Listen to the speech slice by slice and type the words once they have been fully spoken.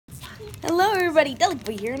Hello everybody,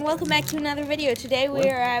 Delicboy here, and welcome back to another video. Today we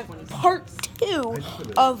are at part 2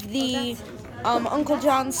 of the Uncle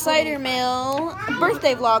John's Cider Mill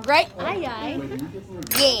birthday vlog, right? Aye.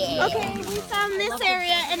 Yeah. Okay, we found this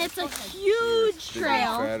area and it's a huge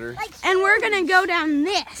trail. And we're gonna go down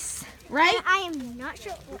this, right? I am not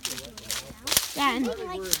sure what to do right now. I'm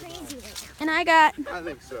like crazy right now. And I got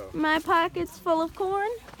my pockets full of corn.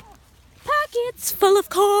 Pockets full of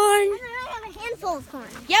corn. And then I have a handful of corn.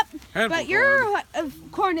 Yep. But your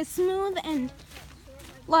corn is smooth and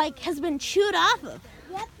like has been chewed off of.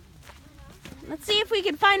 Yep. Let's see if we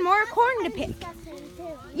can find more corn to pick.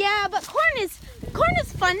 Yeah, but corn is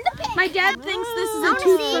fun to pick. My dad thinks this is a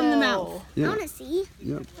tooth from the mouth. I want to see.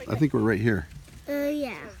 Yep. I think we're right here.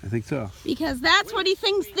 Yeah. I think so. Because that's what he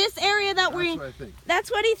thinks this area that we're in. That's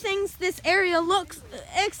what he thinks this area looks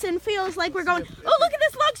and feels like we're going. Oh, look at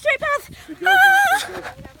this long straight path. It goes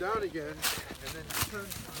down again, and then it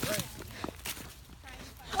turns to the right.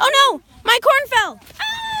 Oh no, my corn fell.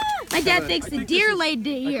 Ah! My dad thinks the deer laid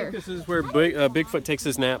to here. This is where Bigfoot takes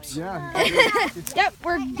his naps. Yeah. Yep,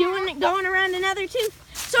 we're doing it, going around another tooth.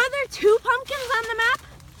 So are there 2 pumpkins on the map?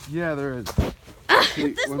 Yeah, there is.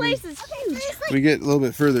 This place is huge. We get a little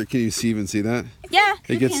bit further. Can you even see that? Yeah.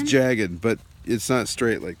 It gets jagged, but it's not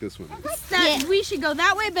straight like this one. We should go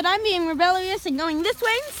that way, but I'm being rebellious and going this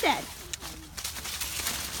way instead.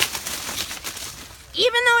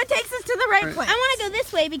 Even though it takes us to the right place. I want to go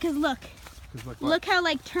this way because look. Look how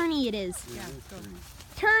like turny it is. Yeah,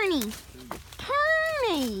 turny.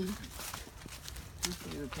 Turny.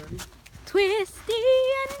 Twisty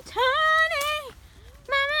and turny.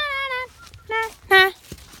 Na na na na na.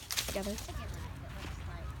 Together.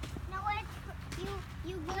 You know what?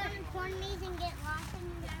 You go in corn maze and get lost and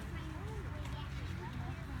you gotta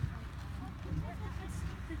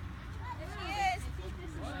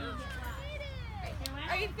find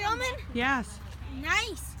Are you filming? Yes,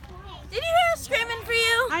 Nice. Did you hear us screaming for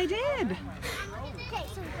you? I did. Okay,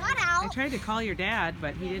 so got I out. tried to call your dad,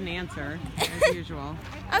 but he didn't answer, as usual.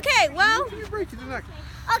 Okay, well. Okay, we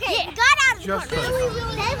got out of the Just corn. cut it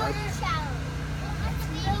Really shallow.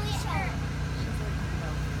 Really shallow.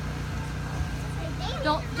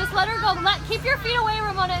 Don't just let her go. Keep your feet away,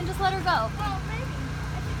 Ramona, and just let her go.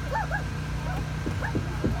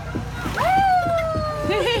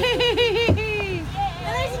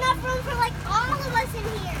 And there's enough room for like all of us in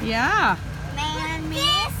here. Yeah. Man,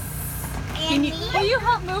 this Can you? Will you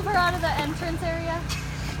help move her out of the entrance area?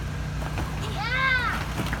 Yeah.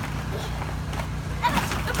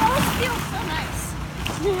 The balls feel so nice.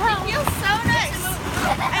 It feels so nice.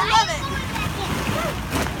 I love it.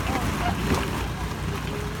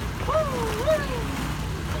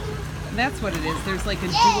 That's what it is. There's like a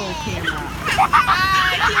dual camera.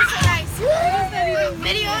 Ah, it feels so nice. Is that even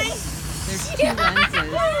videoing? There's 2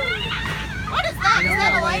 lenses. What is that? I don't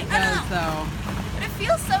know what it does though. But it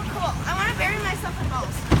feels so cool. I want to bury myself in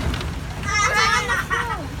balls.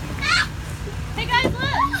 Hey guys,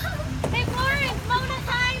 look! Hey Florence, Mona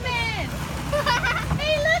Simon!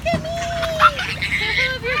 Hey, look at me!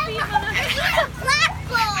 Careful of your feet, Mona. Black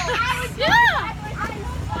bull. Yeah!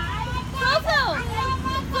 Flozo!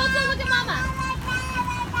 Flozo, look at Mama!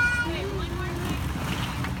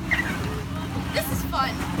 This is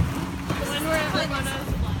fun. When we're at Ramona's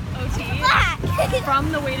OT, Black.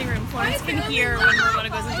 from the waiting room, Florence can hear when Ramona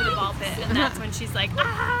goes into the ball pit, and that's when she's like,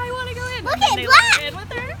 I want to go in. Look And then at they Black. let her in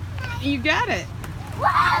with her. You got it.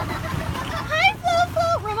 Hi,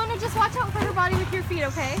 Flo! Ramona, just watch out for her body with your feet,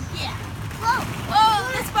 okay? Yeah. Whoa,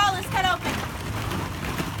 this ball is cut open.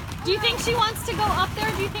 Do you think she wants to go up there,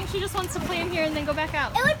 or do you think she just wants to play in here and then go back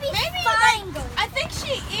out? It would be Maybe fine. I think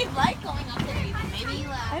she'd like going up there even. Maybe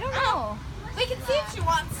I don't know. we can see if she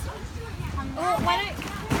wants to. Well, why don't...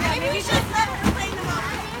 Yeah, Maybe we should let her play in the ball.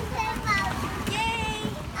 Yay!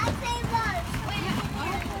 I say love.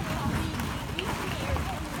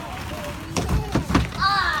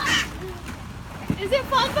 Is it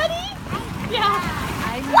fun, buddy? Yeah.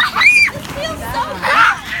 This feels so good.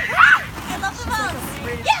 I love the balls.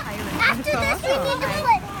 Yeah. After this, we need to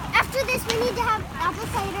play. After this, we need to have apple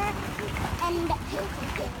cider and.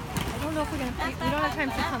 I don't know if we're gonna. We don't have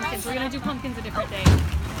time for pumpkins. We're gonna do pumpkins a different day.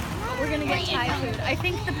 We're gonna get Thai food. I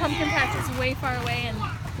think the pumpkin patch is way far away, and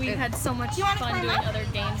we had so much fun doing other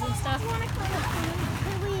games and stuff.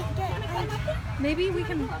 Maybe we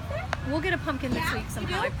can. We'll get a pumpkin this week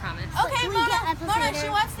somehow. I promise. Okay, Mona, she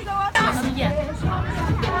wants to go up. Yeah.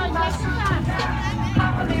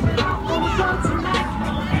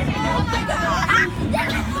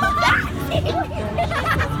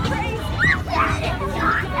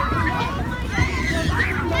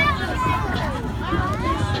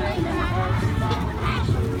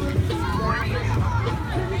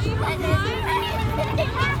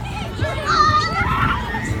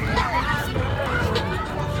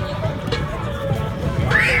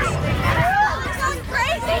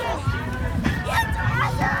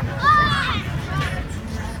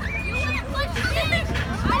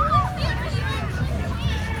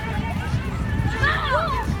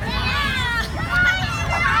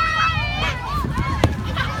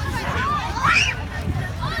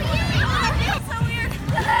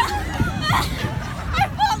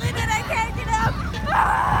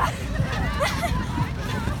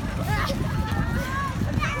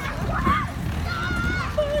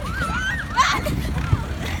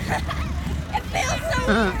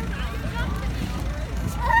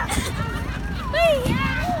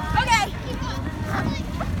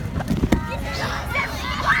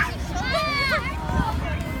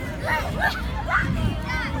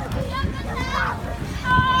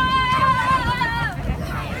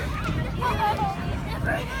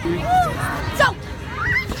 So.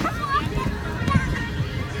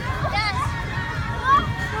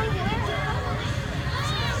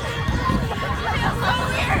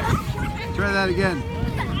 Try that again.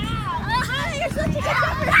 You're such a good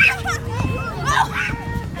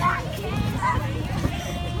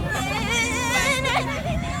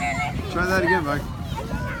Try that again, Mike.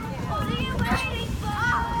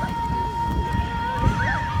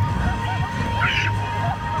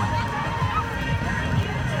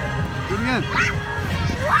 Do it again.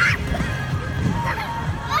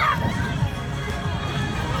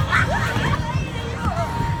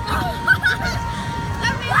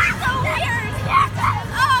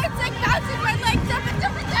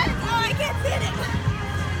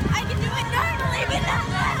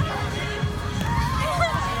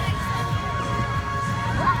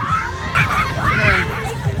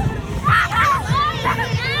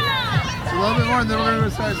 A little bit more, and then we're going to go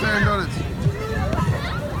start selling donuts.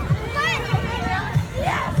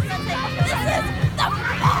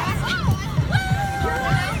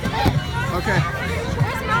 Okay.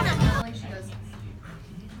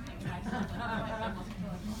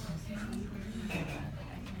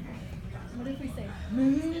 What if we say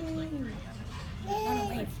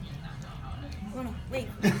Wait.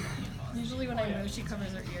 Usually when I move, she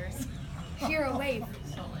covers her ears. Here, a wave.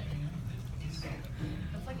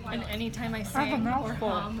 And anytime I sing or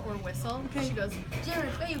hum or whistle, she goes,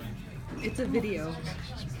 Jared, wave. It's a video.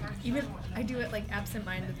 even I do it like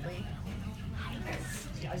absent-mindedly.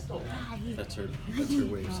 That's her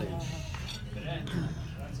way of saying.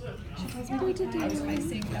 I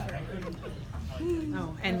sing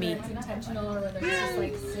Oh, and me. it's intentional or whether it's just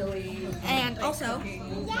like silly. And also,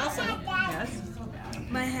 Yes.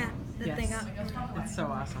 my hat. The Yes. thing up. It's so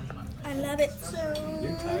awesome. I love it so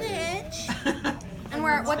much. And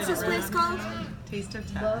what's this place called? Taste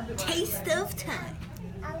of Time. Taste of Time.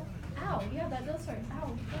 Ow, yeah, that does hurt.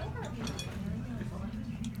 Ow.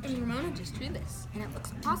 And Ramona just drew this, and it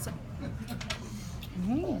looks awesome.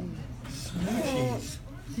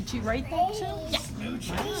 Did she write that too? Yeah.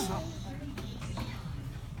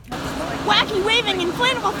 Wacky waving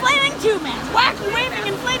inflatable flaming tube man. Wacky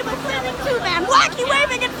waving inflatable flaming tube man. Wacky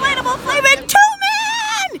waving inflatable flaming tube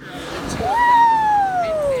man.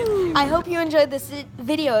 Woo! I hope you enjoyed this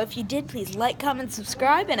video. If you did, please like, comment,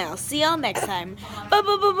 subscribe, and I'll see y'all next time. Bye.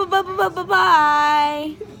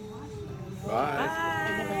 Bye.